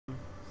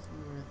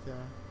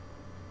there.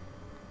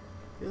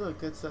 Hey, look,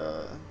 that's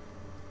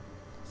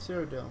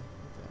Cyrodiil right there.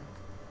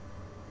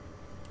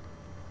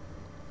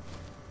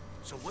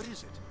 So what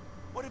is it?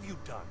 What have you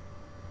done?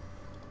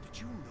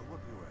 Did you know what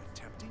we were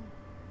attempting?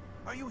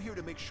 Are you here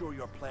to make sure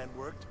your plan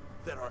worked?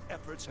 That our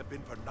efforts have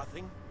been for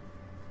nothing?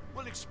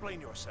 Well,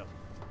 explain yourself.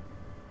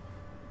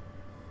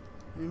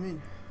 What do you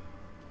mean?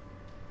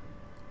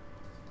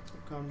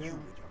 Calm down. You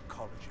and your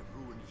college have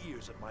ruined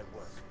years of my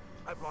work.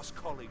 I've lost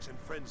colleagues and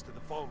friends to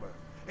the Falmer,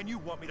 and you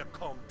want me to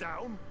calm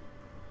down?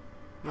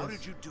 How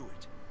did you do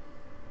it?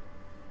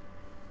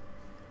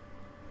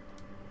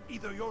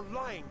 Either you're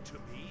lying to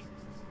me,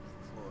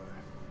 or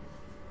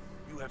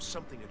you have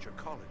something at your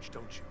college,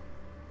 don't you?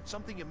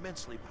 Something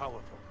immensely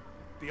powerful,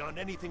 beyond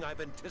anything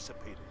I've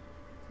anticipated.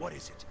 What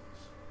is it?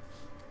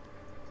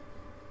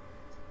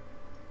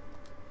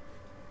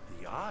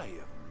 The Eye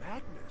of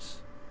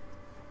Magnus?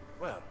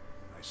 Well,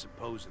 I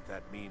suppose if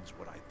that means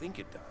what I think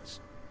it does.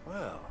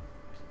 Well,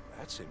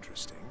 that's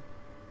interesting.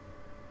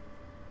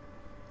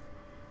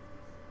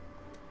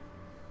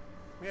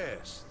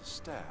 Yes, the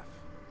staff.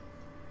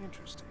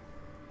 Interesting.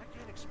 I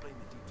can't explain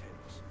the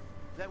details.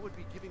 That would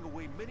be giving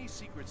away many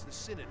secrets the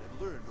Synod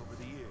had learned over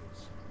the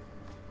years.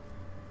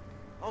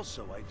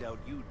 Also, I doubt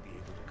you'd be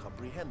able to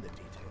comprehend the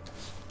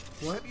details.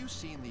 What? Have you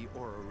seen the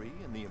orrery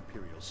in the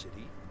Imperial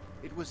City?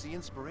 It was the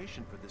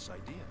inspiration for this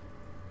idea.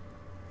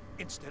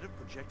 Instead of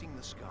projecting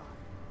the sky,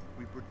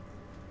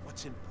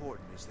 what's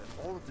important is that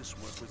all of this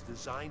work was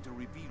designed to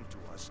reveal to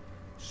us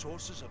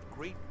sources of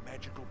great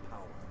magical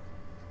power.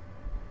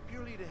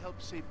 Purely to help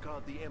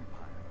safeguard the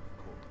Empire, of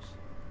course.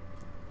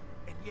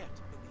 And yet,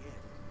 in the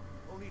end,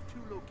 only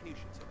 2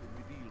 locations have been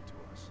revealed to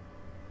us.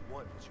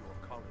 One is your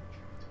college.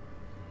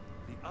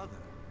 The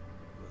other,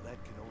 well,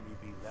 that can only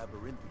be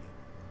Labyrinthian.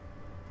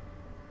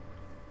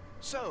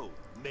 So,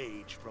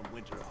 mage from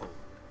Winterhold,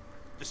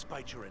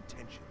 despite your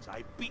intentions,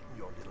 I've beaten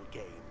your little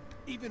game.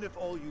 Even if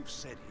all you've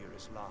said here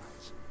is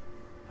lies,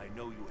 I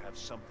know you have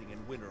something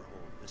in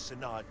Winterhold the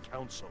Synod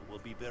Council will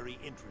be very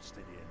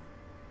interested in.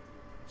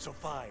 So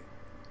fine,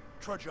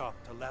 trudge off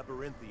to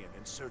Labyrinthian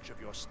in search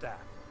of your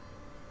staff.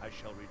 I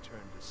shall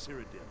return to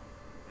Cyrodiil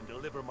and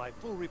deliver my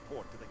full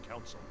report to the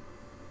Council.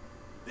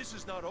 This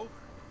is not over,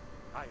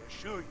 I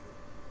assure you.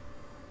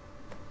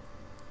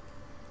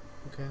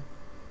 Okay.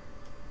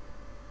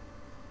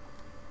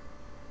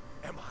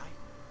 Am I?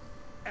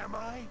 Am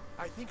I?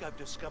 I think I've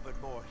discovered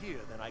more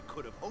here than I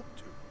could have hoped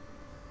to.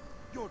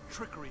 Your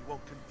trickery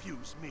won't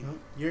confuse me. No,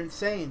 you're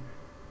insane.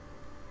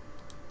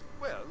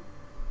 Well,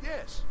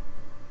 yes.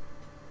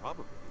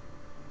 Probably.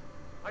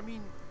 I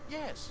mean,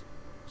 yes.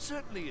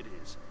 Certainly it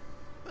is.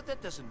 But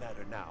that doesn't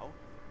matter now,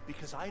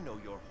 because I know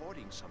you're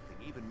hoarding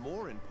something even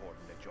more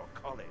important at your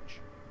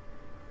college.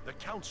 The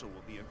Council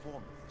will be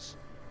informed of this.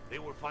 They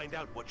will find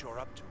out what you're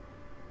up to.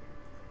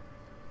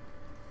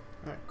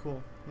 Alright,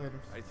 cool. Later.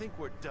 I think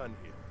we're done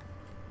here.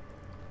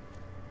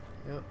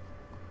 Yep.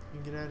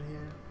 You can get out of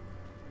here.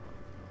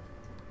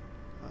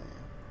 Oh,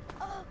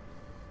 yeah.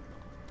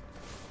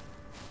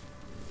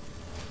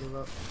 Give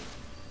up.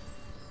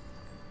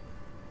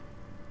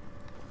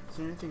 Is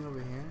there anything over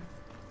here?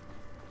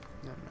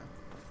 No.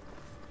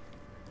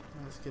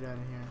 Let's get out of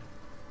here.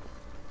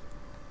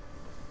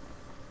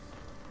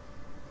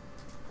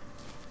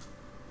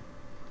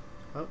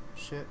 Oh,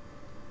 shit.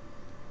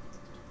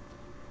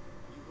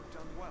 You have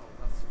done well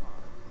thus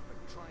far, but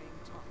trying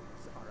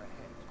times are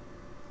ahead.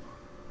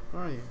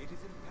 Where are you? It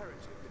is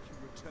imperative that you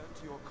return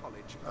to your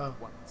college Oh. at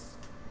once.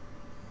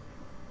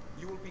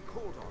 You will be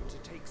called on to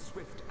take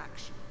swift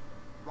action,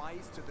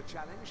 rise to the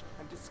challenge,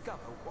 and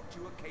discover what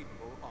you are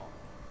capable of.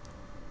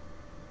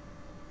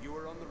 You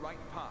are on the right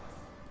path,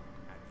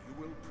 and you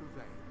will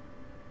prevail.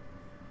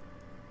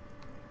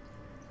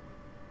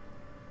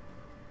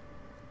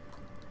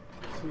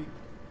 Sweet.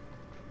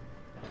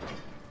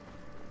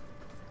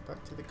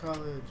 Back to the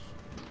college.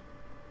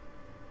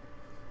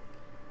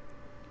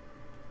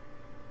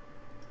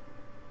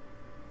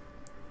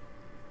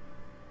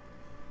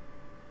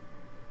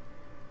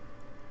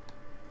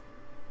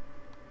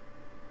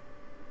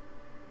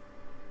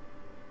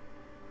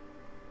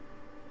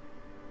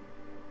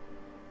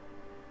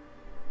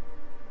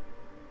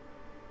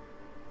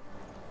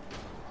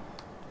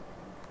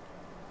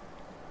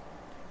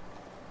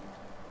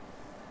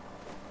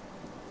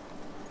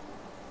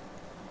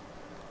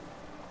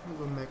 I'm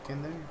going back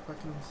in there, you're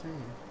fucking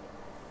insane.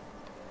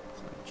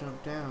 So I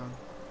jump down.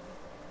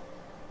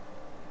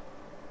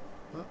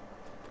 Oh.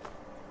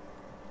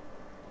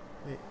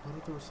 Wait, what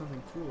if there was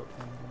something cool up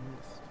there that I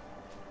missed?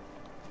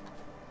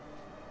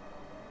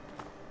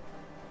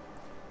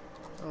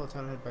 Oh, it's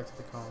time to head back to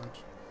the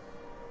college.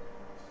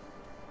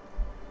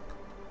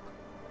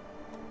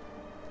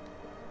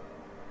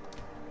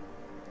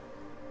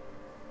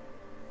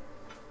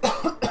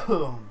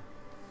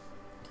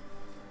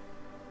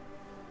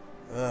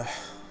 Ugh.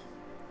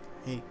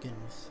 Hate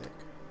getting sick.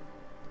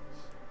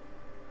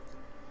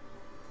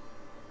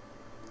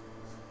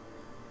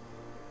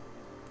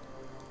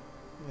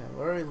 Yeah,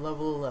 we're already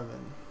level 11.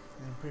 And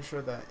I'm pretty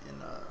sure that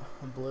in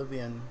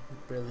Oblivion we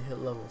barely hit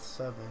level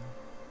 7.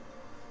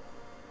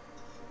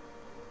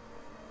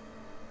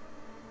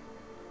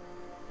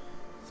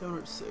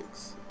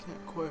 706.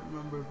 Can't quite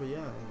remember, but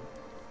yeah,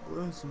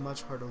 Oblivion's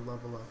much harder to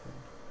level up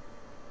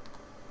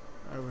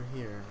in. Alright, we're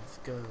here. Let's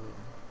go.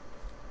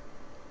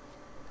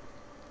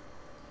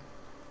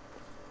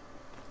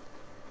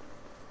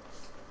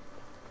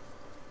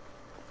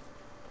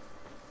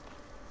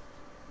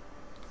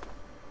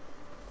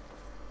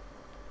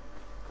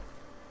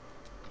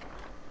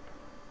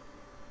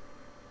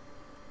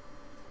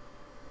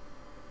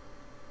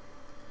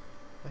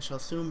 I shall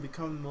soon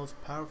become the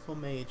most powerful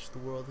mage the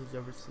world has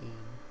ever seen.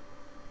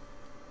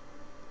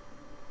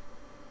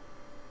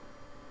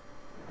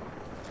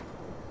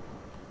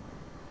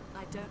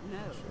 I don't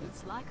know.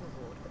 It's like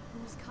a ward, but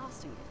who's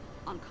casting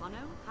it?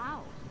 Ankano?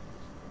 How?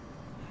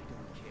 I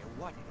don't care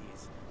what it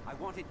is. I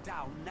want it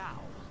down now.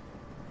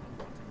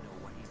 I want to know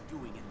what he's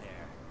doing in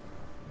there.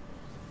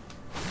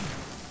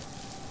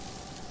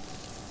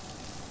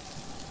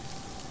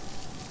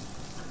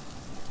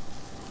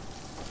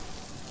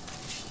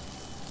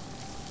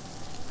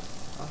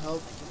 I'll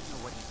help. I don't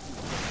know what he's doing,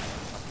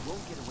 but he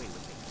won't get away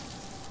with it.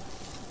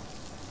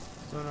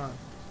 What's going on?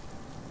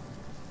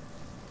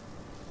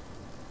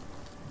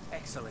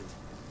 Excellent.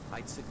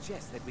 I'd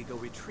suggest that we go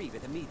retrieve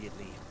it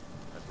immediately.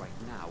 But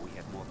right now we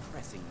have more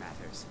pressing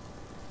matters.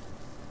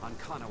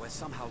 Ankano has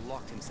somehow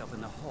locked himself in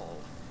the hall.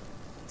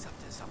 He's up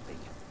to something,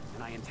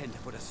 and I intend to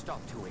put a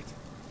stop to it.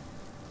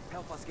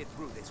 Help us get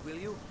through this, will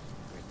you?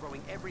 We're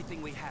throwing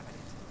everything we have at it.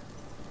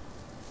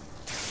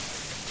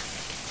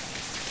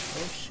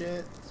 Oh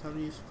shit, time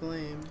to use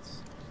flames.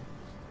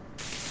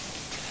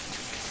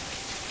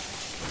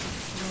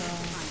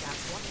 Find out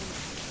what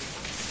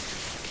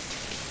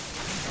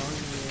Oh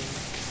yeah.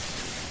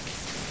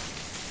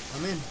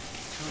 I'm in.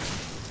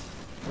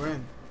 Oh. We're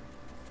in.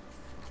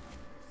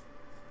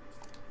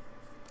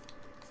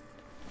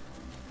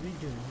 What are you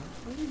doing? Huh?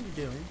 What are you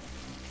doing?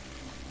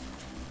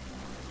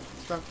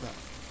 Stop that.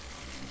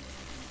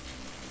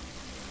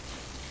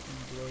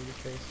 Blow your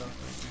face off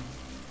right now.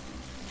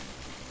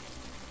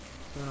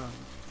 What's going on?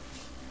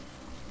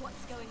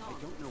 What's going on? I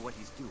don't know what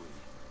he's doing,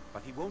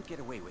 but he won't get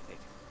away with it.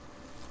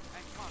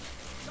 Ankano,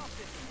 stop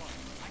this one!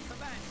 I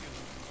command you!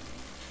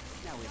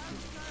 Now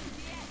it's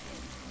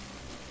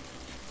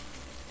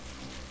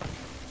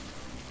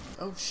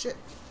Oh shit!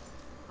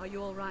 Are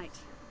you all right?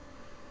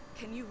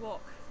 Can you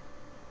walk?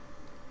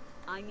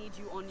 I need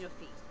you on your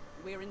feet.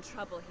 We're in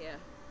trouble here.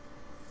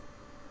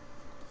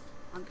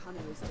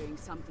 Ankano is doing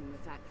something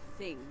with that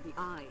thing, the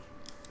eye.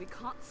 We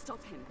can't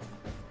stop him.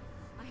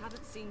 I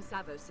haven't seen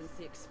Savo since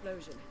the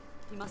explosion.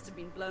 He must have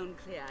been blown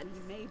clear, and he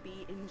may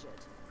be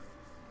injured.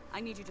 I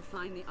need you to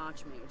find the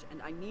Archmage,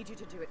 and I need you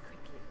to do it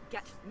quickly.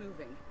 Get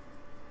moving.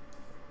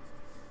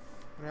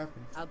 What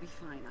happened? I'll be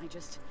fine. I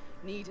just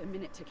need a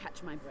minute to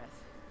catch my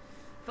breath.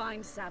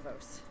 Find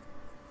Savos.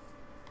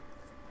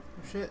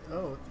 Oh shit,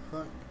 oh what the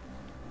fuck?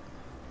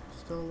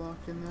 Still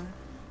locked in there?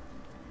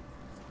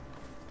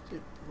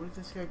 Dude, where did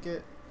this guy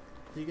get?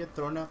 Did he get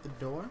thrown out the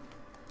door?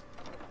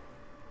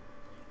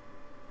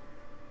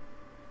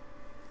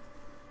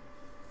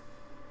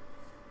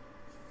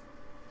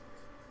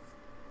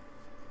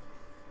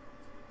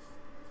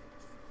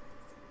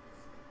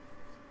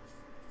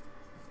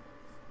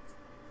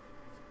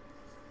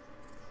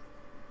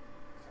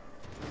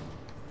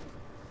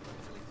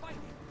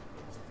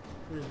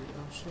 Where is he?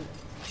 Oh shit.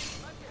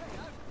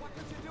 what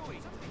are you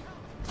doing?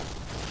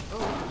 Oh,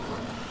 what the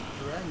fuck?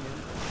 Dragon.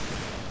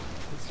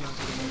 That's not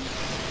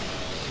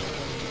good.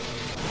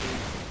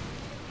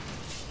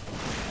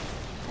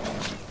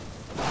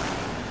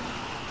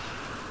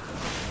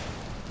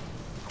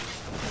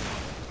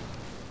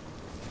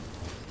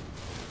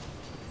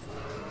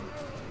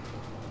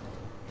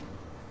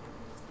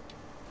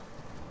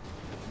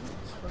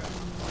 It's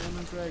fucking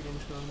random dragon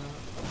showing up.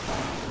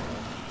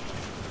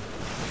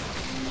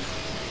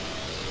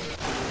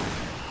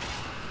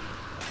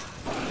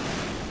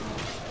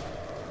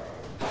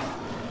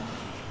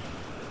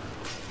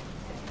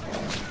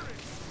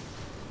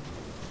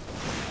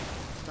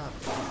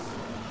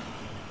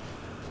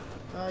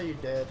 Oh, you're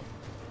dead.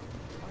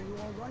 Are you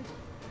all right?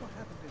 What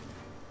happened in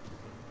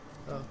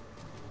there? Oh.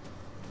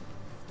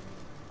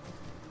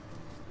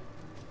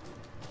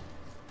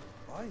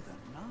 By the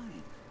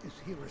nine. Is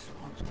he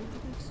responsible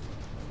for this?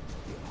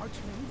 The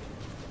Archmage?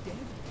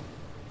 Dead?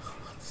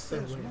 So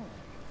There's weird. more.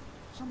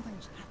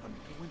 Something's happened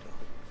to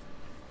Winterhold.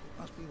 It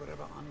must be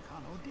whatever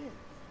Ankano did.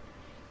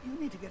 You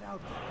need to get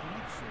out there and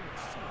make sure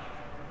it's safe.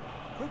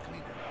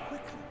 Quickly,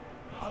 quickly.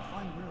 I'll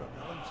find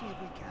Mirabelle and see if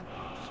we can't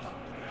stop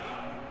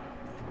this.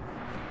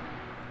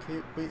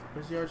 Okay, wait,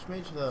 where's the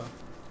Archmage though?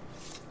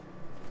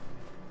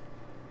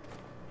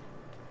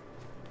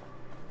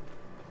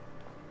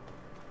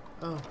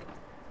 Oh.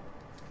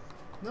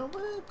 No,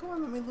 wait, come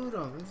on, let me loot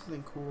him. This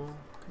isn't cool.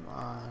 Come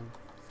on.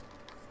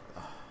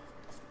 Ugh.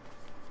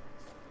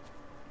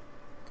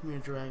 Come here,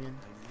 dragon.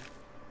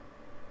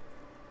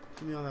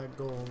 Give me all that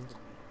gold.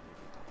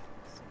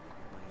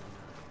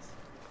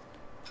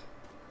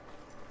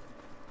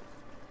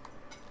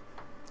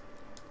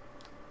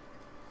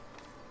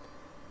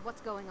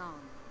 What's going on?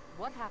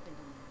 What happened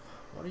to you?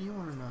 What do you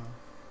want to know?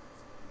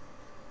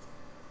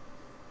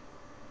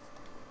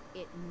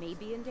 It may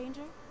be in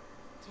danger?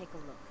 Take a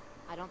look.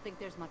 I don't think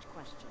there's much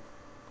question.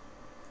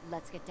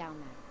 Let's get down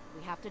there.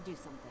 We have to do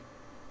something.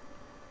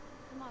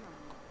 Come on,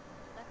 Arnie.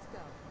 Let's go.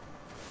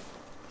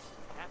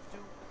 Have to?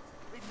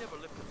 They'd never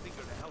lift a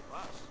finger to help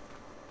us.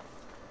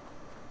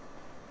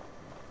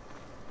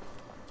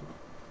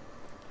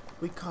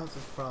 We caused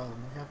this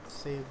problem. We have to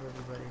save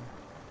everybody.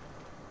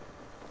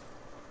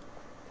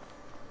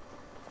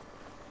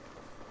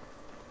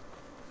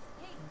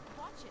 Hey,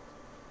 watch it.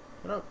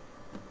 What up?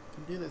 We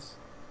can do this.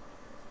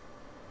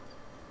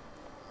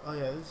 Oh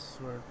yeah, this is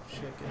where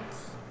shit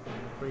gets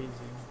crazy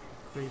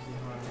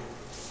hard.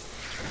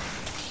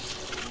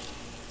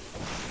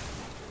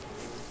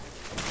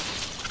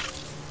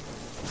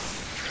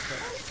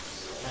 Okay.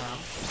 Now,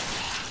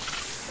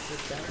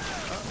 get that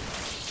up.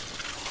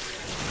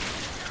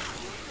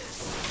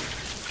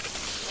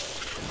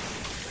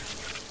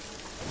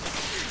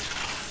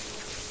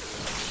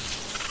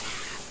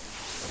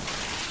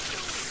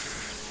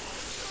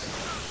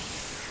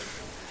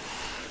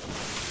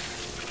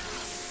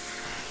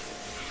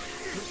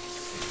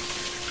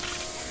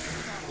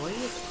 Why are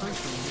you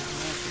punching me?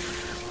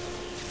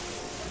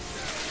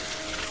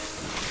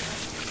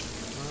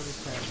 What are we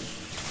having?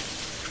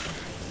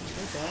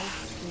 Hey guys,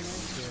 be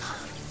nice here.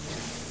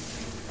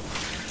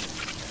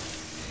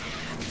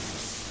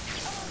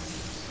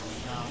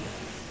 Now,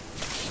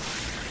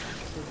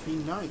 so be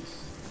nice.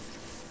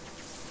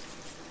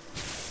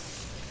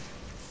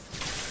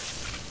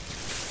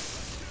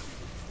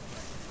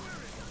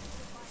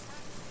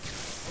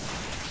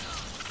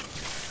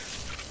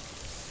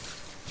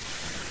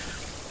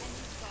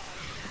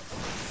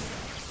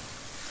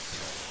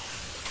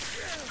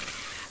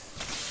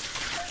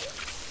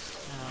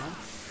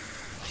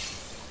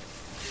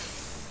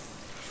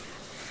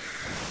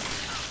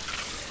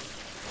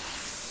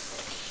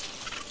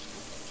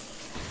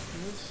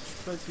 This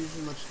fight's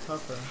usually much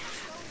tougher.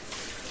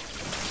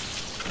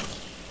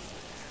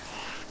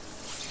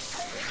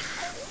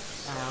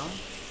 Ow.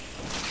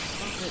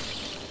 Stop it.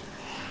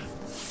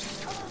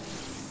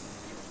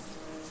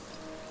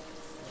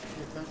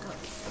 Get back up.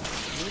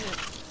 Move it.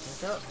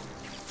 Back up.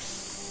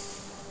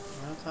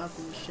 I don't have time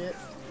for this shit.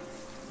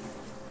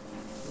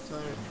 What's on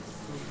it?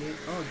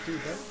 Oh,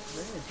 dude, that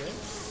ain't dead?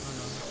 Oh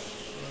no.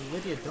 Oh,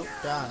 Lydia, don't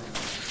die.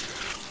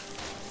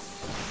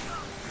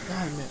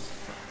 God, I missed.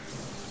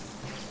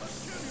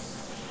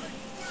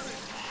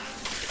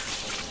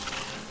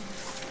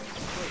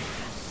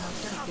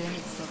 God damn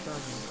it, stop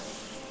dodging.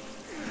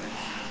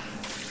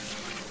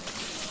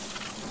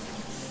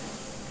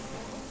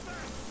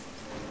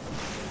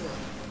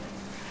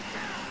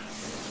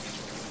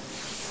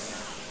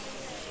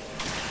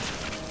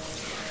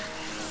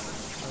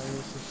 Oh,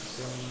 this is the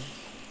same.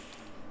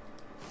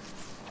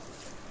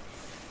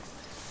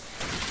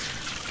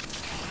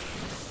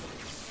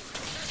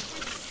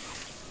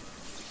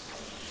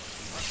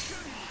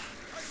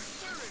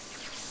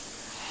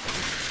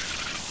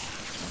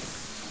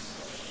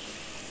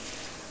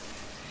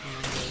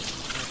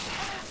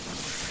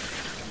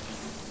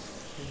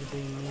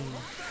 Being mean.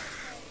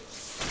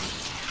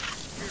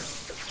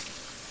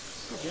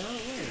 Get out of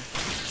the way.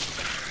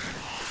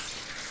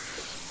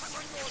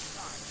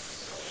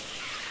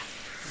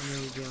 I'm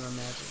really doing my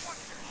magic.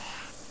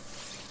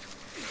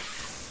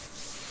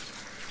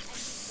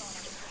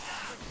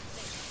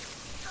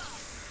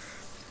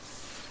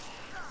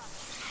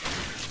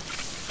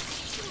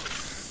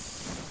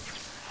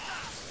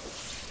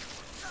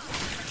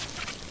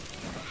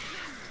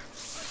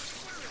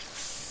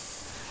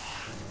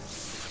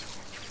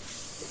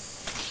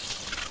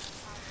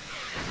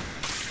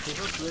 Give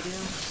us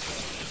Lydia.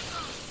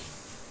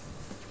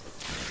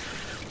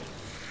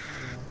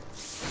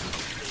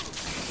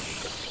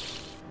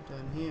 I'm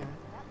done here.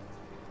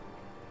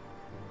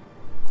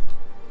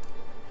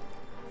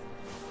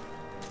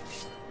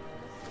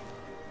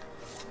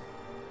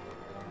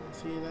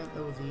 See that?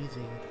 That was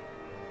easy.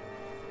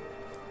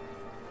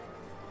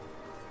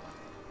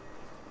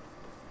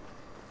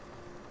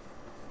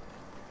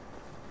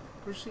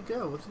 Where'd she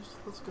go? Was she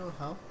supposed to go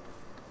help?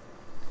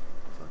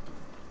 Fucking.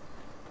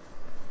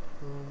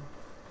 Oh,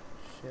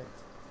 shit.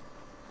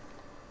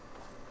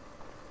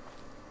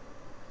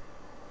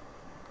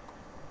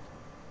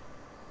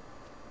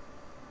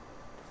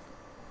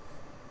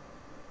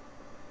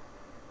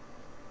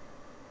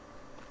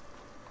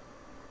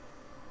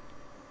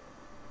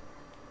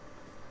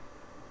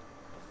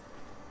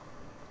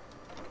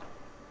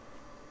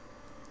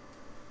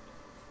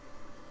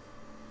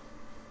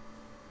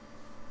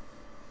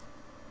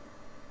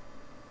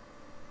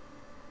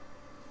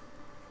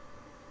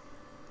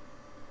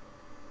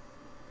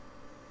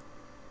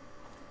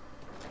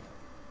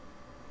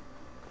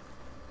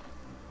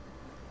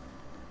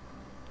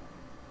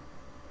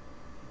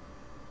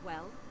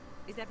 Well,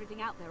 is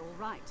everything out there all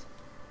right?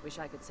 Wish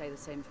I could say the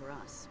same for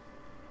us.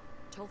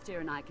 Tolfdir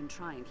and I can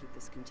try and keep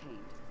this contained.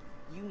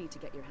 You need to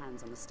get your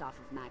hands on the Staff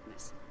of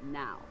Magnus,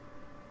 now.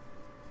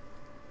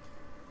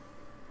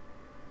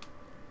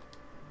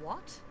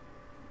 What?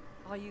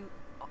 Are you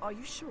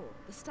sure?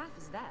 The staff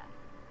is there.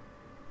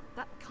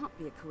 That can't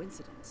be a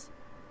coincidence.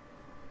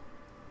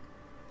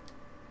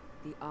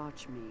 The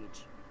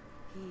Archmage.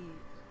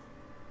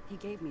 He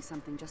gave me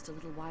something just a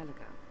little while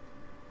ago.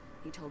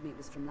 He told me it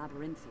was from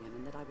Labyrinthian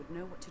and that I would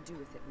know what to do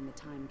with it when the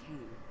time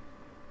came.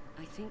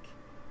 I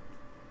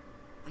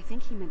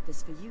think he meant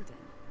this for you then.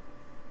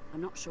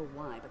 I'm not sure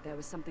why, but there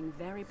was something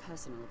very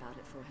personal about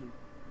it for him.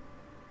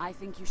 I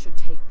think you should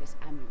take this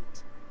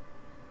amulet.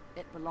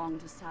 It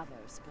belonged to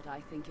Savos, but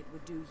I think it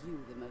would do you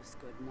the most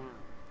good now.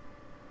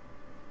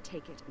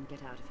 Take it and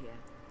get out of here.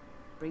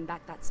 Bring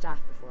back that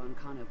staff before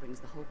Onkano brings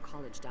the whole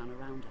college down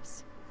around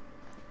us.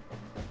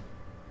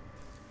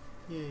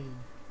 Yay.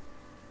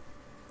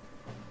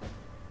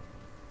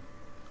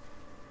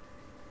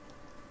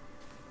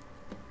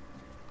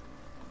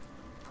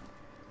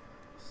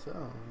 So,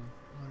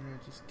 what did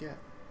I just get?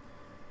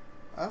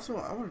 I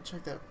want to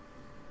check that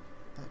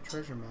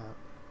treasure map.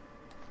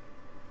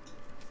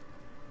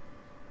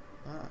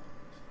 What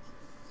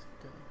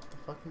the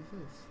fuck is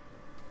this?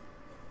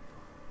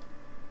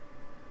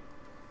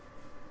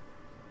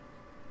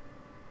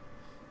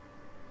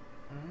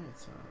 Alright,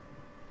 so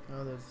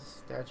oh, there's a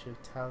statue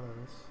of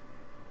Talos.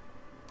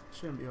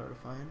 Shouldn't be hard to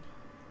find.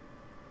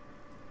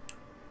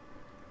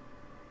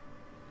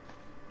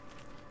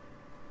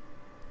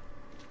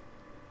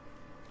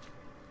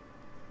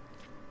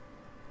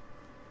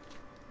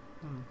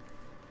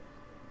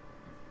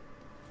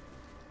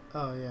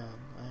 Oh yeah,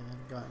 I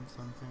had gotten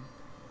something.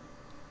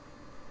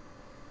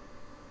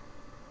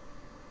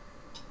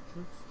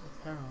 Oops,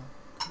 apparel.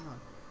 Come on.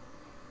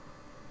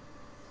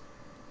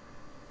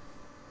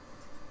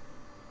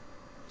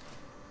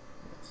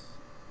 Yes.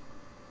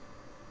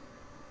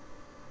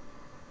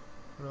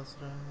 What else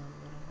did I have?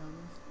 What I have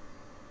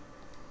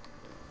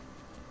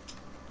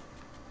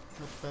this?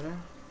 Much better.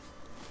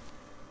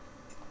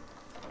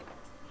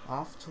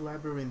 Off to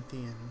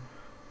Labyrinthian.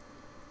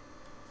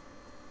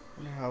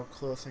 Wonder how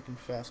close I can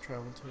fast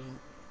travel to it.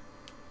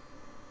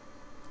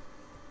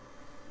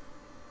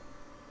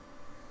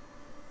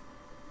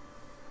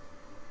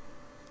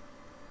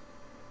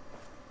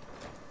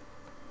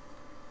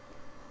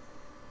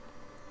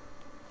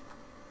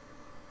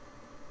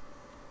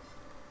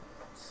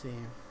 Let's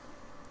see.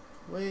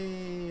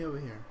 Way over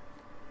here.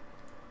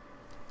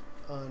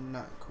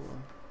 Not cool.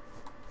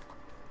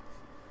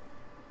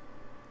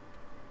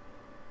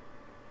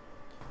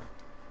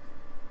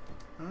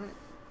 Alright.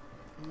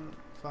 I'm gonna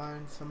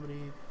find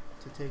somebody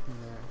to take me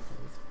there.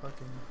 It's a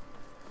fucking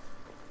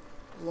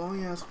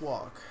long ass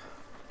walk.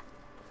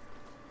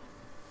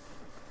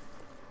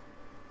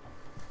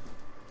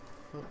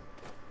 Oh.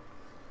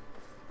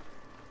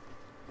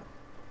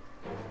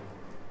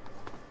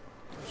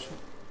 Oh shit.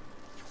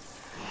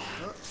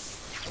 Oh.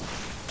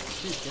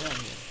 Dude, get out of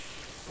here.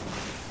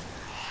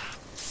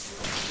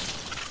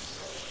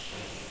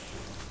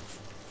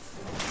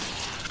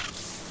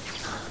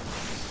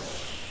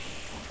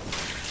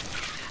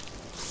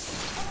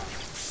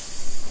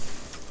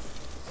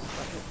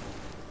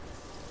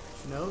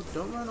 No,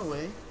 don't run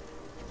away.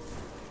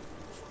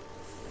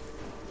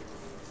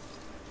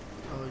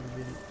 Oh, you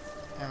really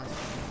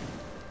asshole.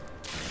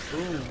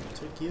 Boom,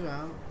 took you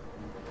out.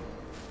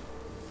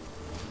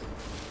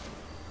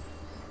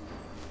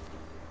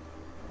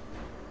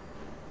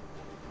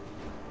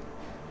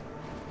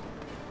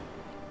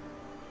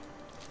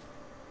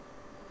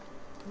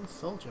 Oh,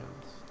 soul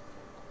gems.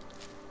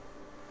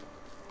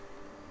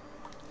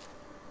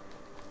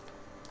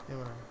 Yeah,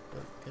 whatever.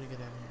 Gotta get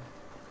out of here.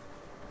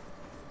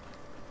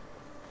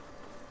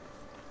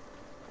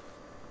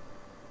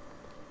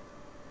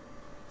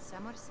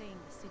 Some are saying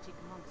the Sijic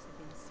monks have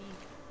been seen.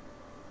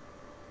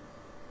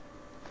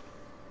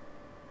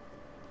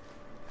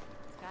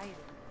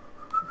 Skyrim.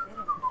 They're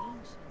an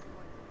ancient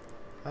one.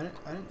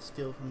 I didn't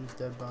steal from his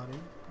dead body.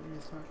 What are you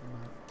guys talking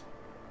about?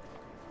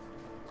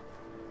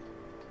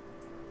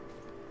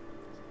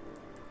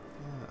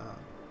 Yeah.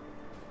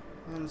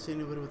 I don't see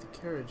anybody with a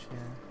carriage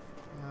here.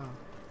 No.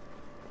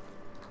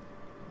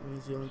 That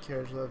means the only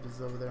carriage left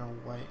is over there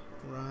on White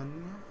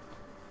Run.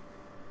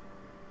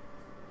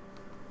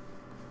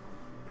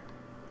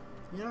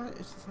 You know,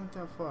 it's just not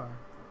that far.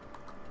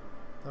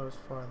 That was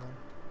farther.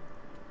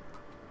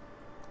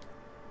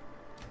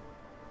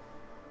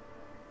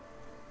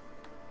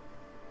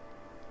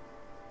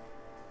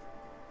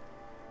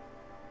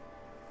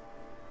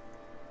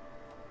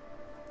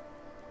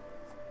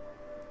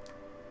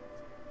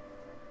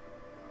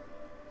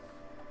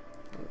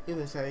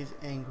 Either side, he's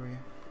angry.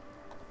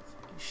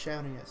 He's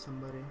shouting at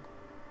somebody.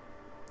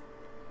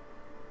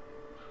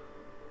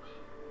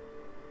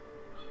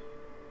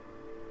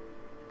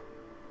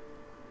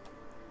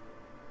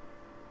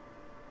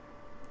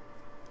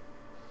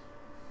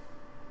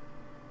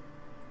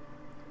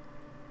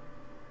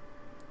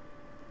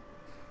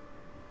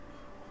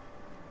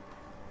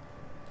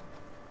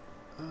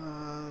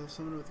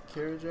 Someone with a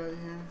carriage out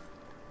here.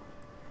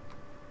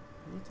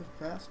 I need to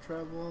fast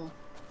travel.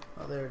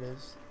 Oh, there it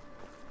is.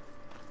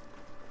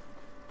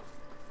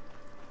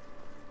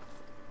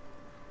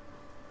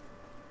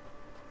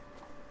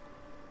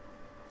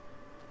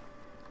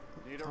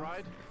 Need a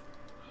ride?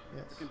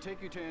 Yes. I can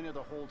take you to any of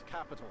the hold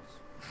capitals.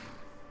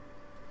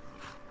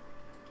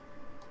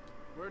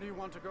 Where do you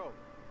want to go?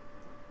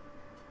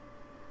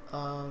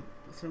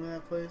 What's the name of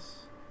that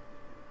place?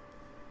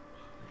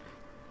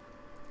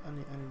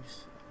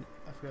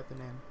 I forgot the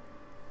name.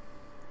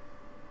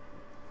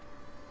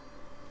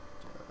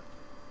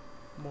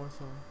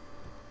 Morthal.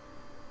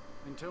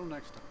 Until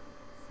next time.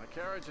 My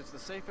carriage is the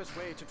safest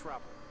way to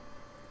travel.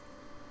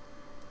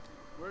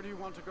 Where do you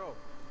want to go?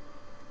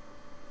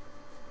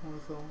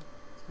 Morthal.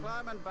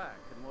 Climb and back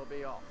and we'll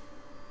be off.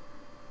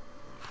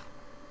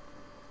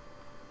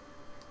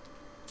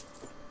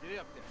 Get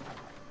up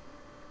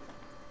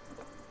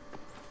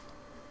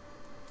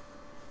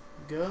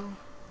there. Go.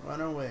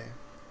 Run away.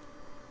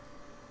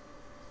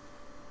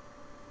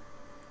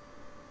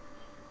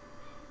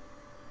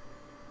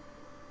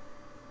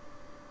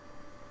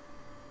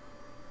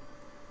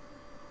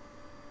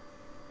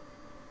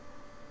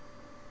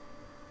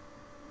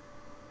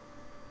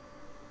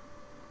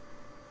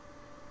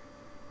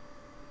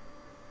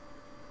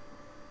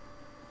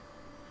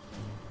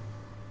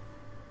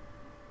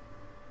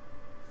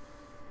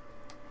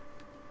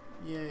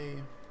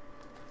 Yay.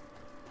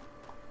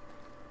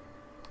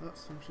 Oh,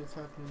 some shit's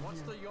happening What's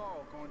here. the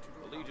Jarl going to do?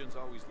 The Legion's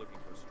always looking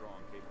for strong,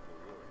 capable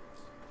warriors.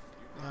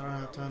 I don't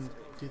have time to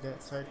do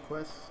that side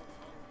quest.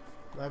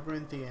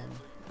 Labyrinthian.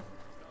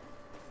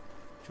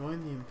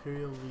 Join the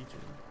Imperial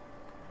Legion.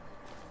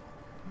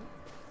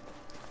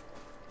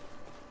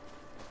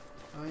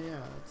 Oh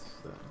yeah,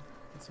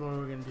 that's what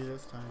we're gonna do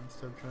this time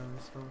instead of joining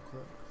the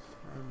Stormcloaks.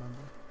 I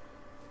remember.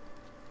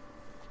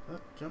 Oh,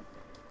 jump.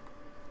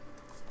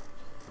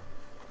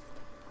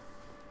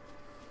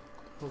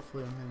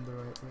 Hopefully I'm heading the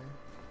right way.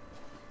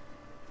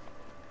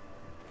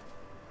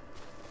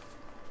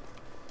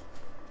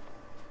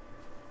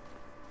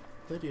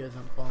 Lydia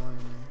isn't following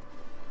me.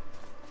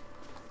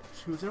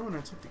 She was there when I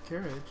took the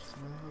carriage, so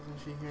why the hell isn't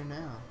she here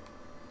now?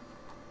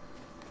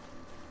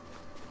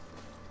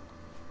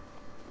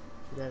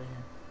 Get out of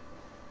here.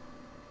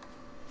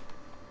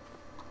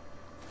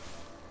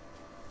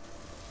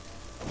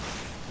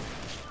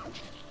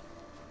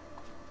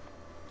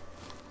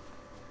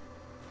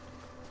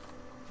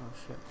 Oh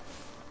shit.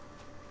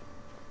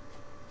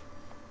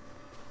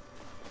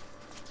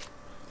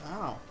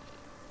 Ow.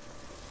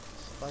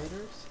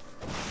 Spiders?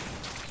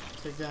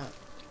 Take that.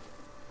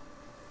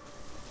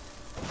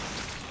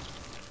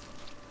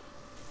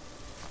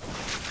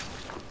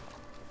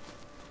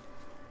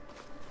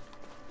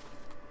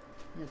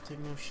 I'm gonna take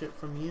no shit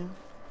from you.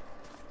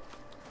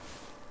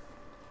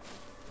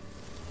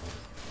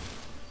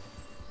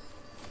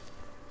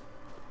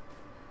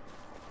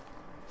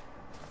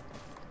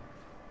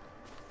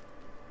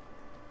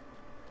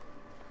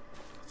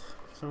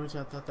 For some reason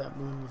I thought that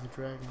moon was a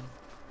dragon.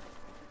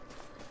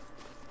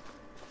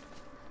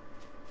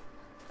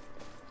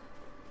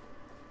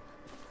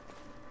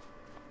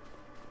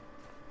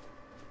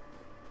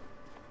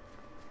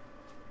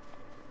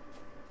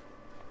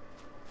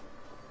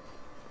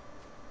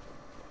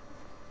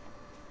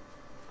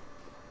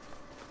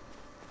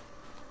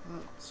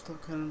 Still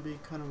gonna be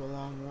kind of a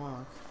long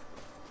walk.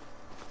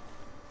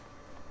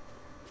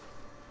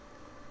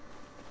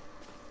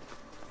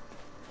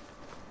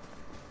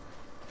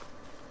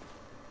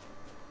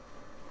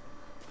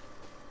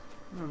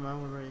 Never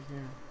mind, we're right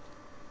here.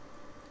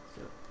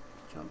 So,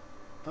 jump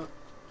up,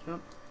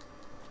 jump.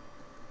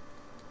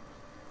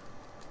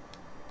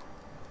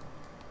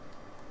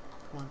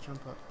 Come on,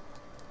 jump up.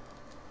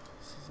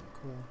 This isn't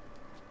cool.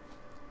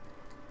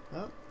 Oh,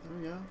 there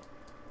we go.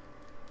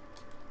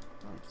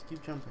 Oh, just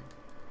keep jumping.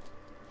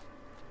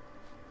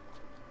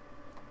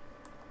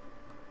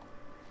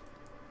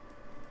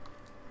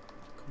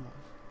 Come on.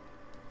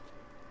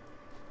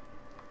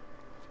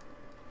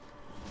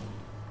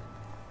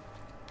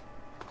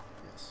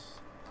 Yes.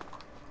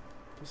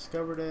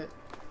 Discovered it.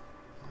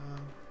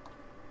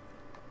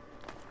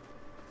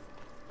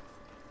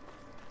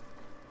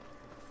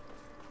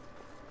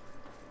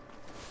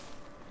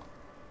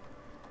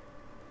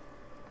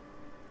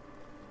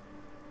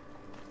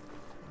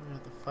 We're gonna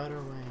have to fight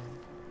our way in.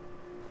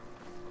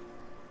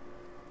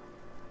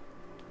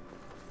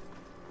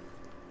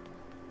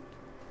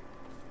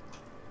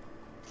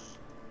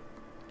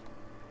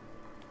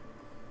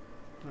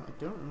 No, I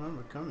don't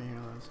remember coming here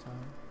last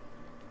time.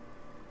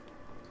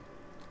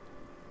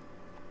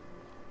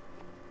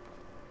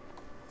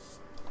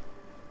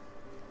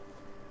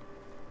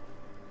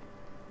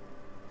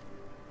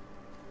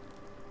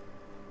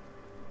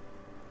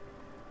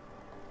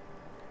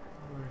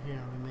 We're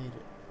here, we made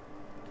it.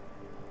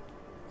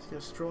 Let's go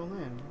stroll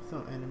in. There's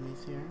no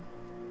enemies here.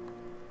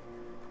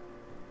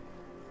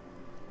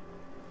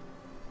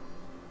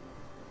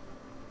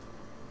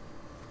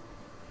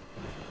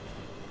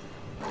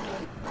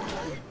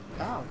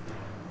 Ow!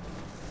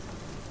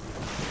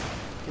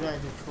 Get out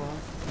of here, troll.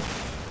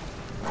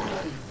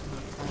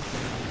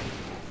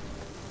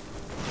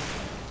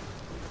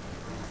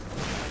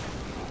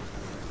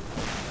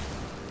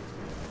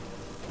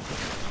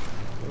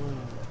 Boom.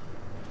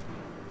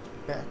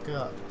 Back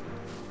up.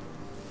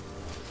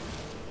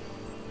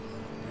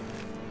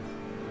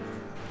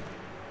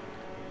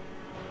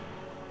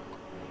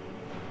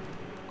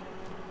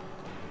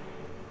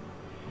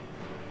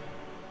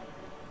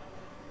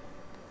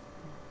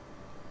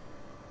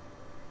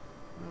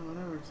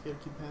 just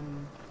gotta keep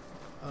handing.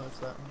 Oh, it's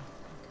that one.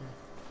 Okay.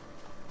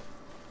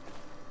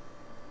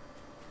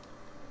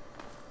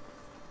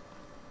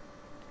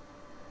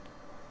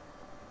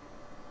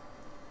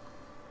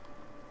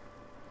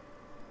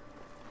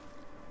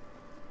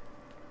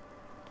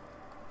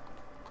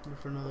 Wonder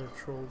if another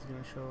troll's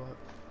gonna show up.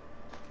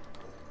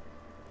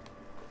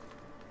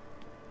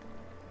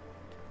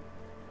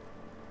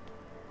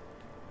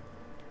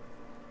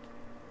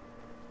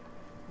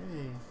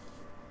 Hey.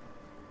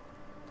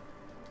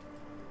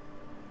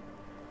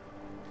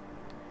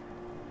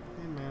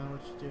 Hey man,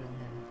 what you doing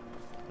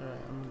here?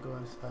 Alright, I'm gonna go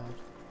inside.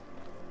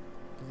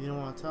 Cause you don't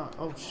wanna talk.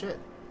 Oh shit!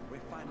 We're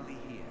finally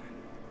here.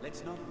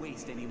 Let's not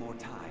waste any more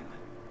time.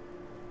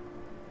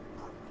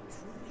 Are we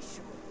truly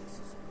sure this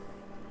is a good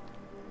idea?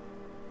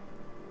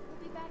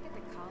 We'll be back at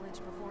the college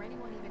before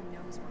anyone even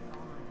knows we're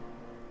gone.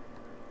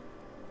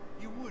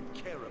 You would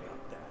care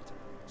about that,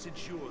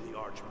 since you're the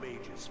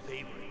Archmage's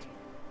favorite.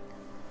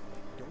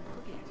 Don't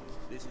forget,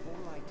 this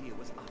whole idea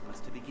was ours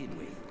to begin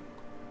with.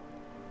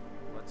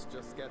 Let's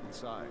just get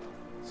inside.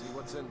 See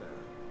what's in there.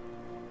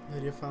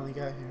 Lydia finally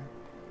got here.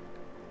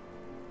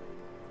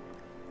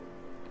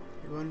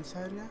 You going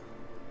inside now?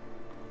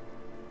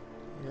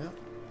 Yep.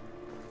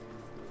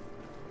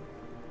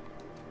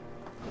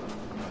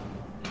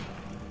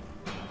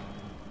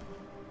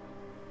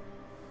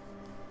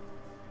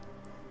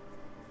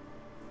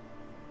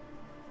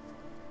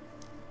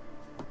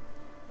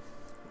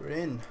 We're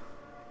in.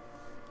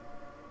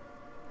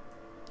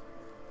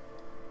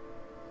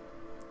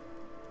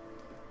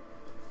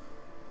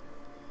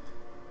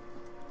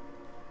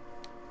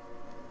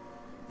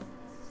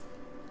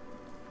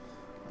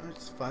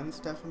 Let's find the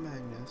Staff of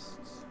Magnus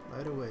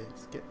right away.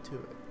 Let's get to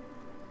it.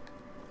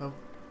 Oh.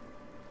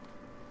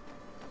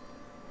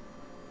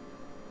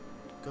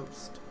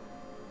 Ghost.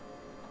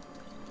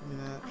 Give me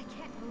that. I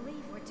can't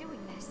believe we're doing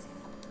this.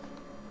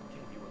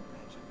 Can you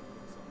imagine the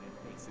looks on their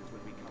faces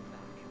when we come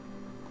back?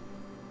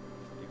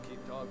 You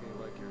keep talking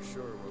like you're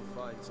sure we'll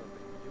find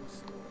something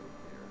useful in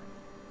here.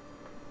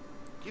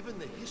 Given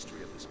the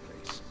history of this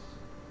place,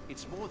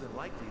 it's more than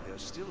likely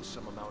there's still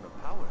some amount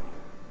of power here.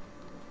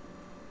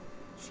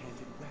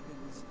 Enchanted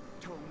weapons,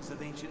 tomes of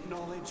ancient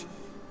knowledge,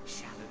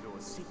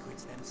 Shalidor's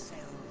secrets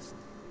themselves.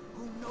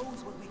 Who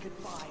knows what we could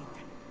find?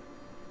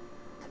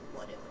 And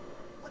what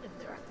if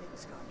there are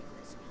things guarding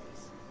this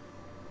place?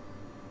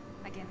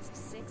 Against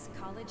 6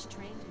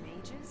 college-trained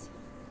mages?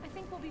 I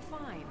think we'll be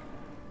fine.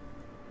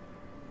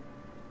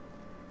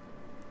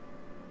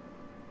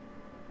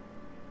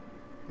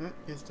 Yep,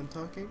 you guys done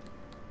talking?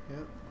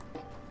 Yep.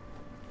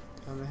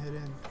 Time to head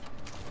in.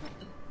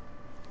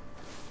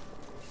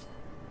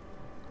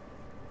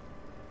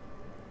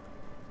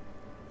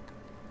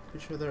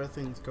 Pretty sure there are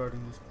things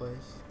guarding this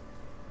place.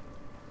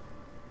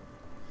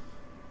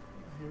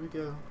 Here we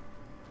go.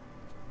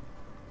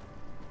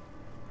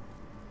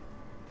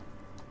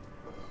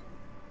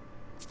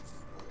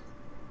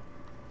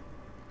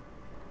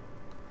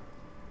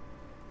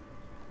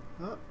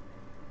 Oh,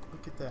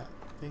 look at that.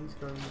 Things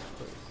guarding this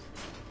place.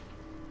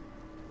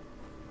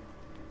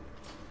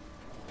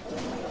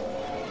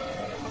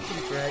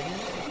 Fucking dragon.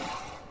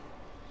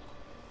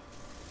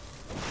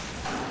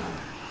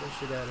 Get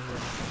shit out of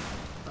here.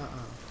 Oh,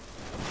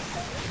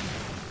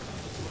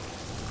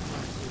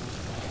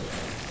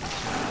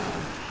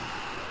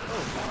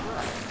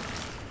 crap.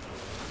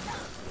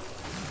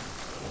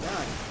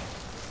 God.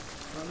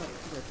 Oh no,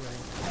 you got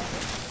dragon.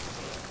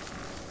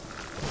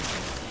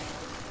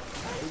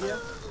 Lydia?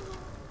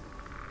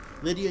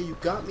 Lydia, you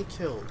got me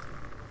killed.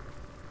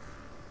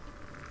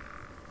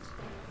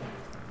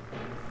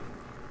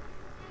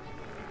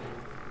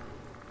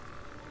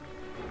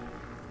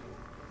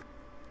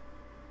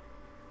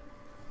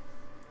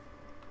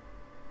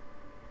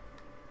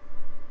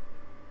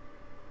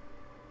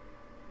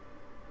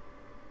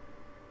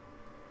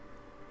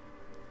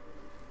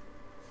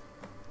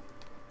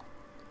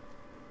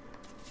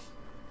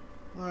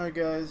 Alright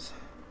guys,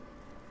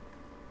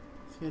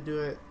 that's gonna do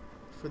it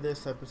for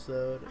this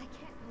episode.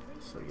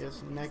 So I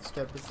guess next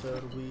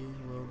episode we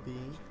will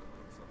be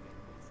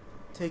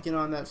taking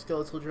on that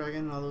skeletal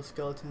dragon and all those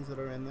skeletons that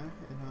are in there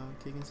and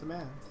kicking some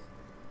ass.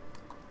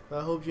 But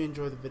I hope you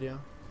enjoyed the video,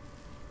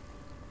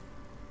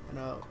 and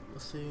we'll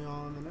see you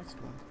all in the next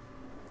one.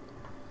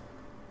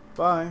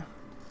 Bye.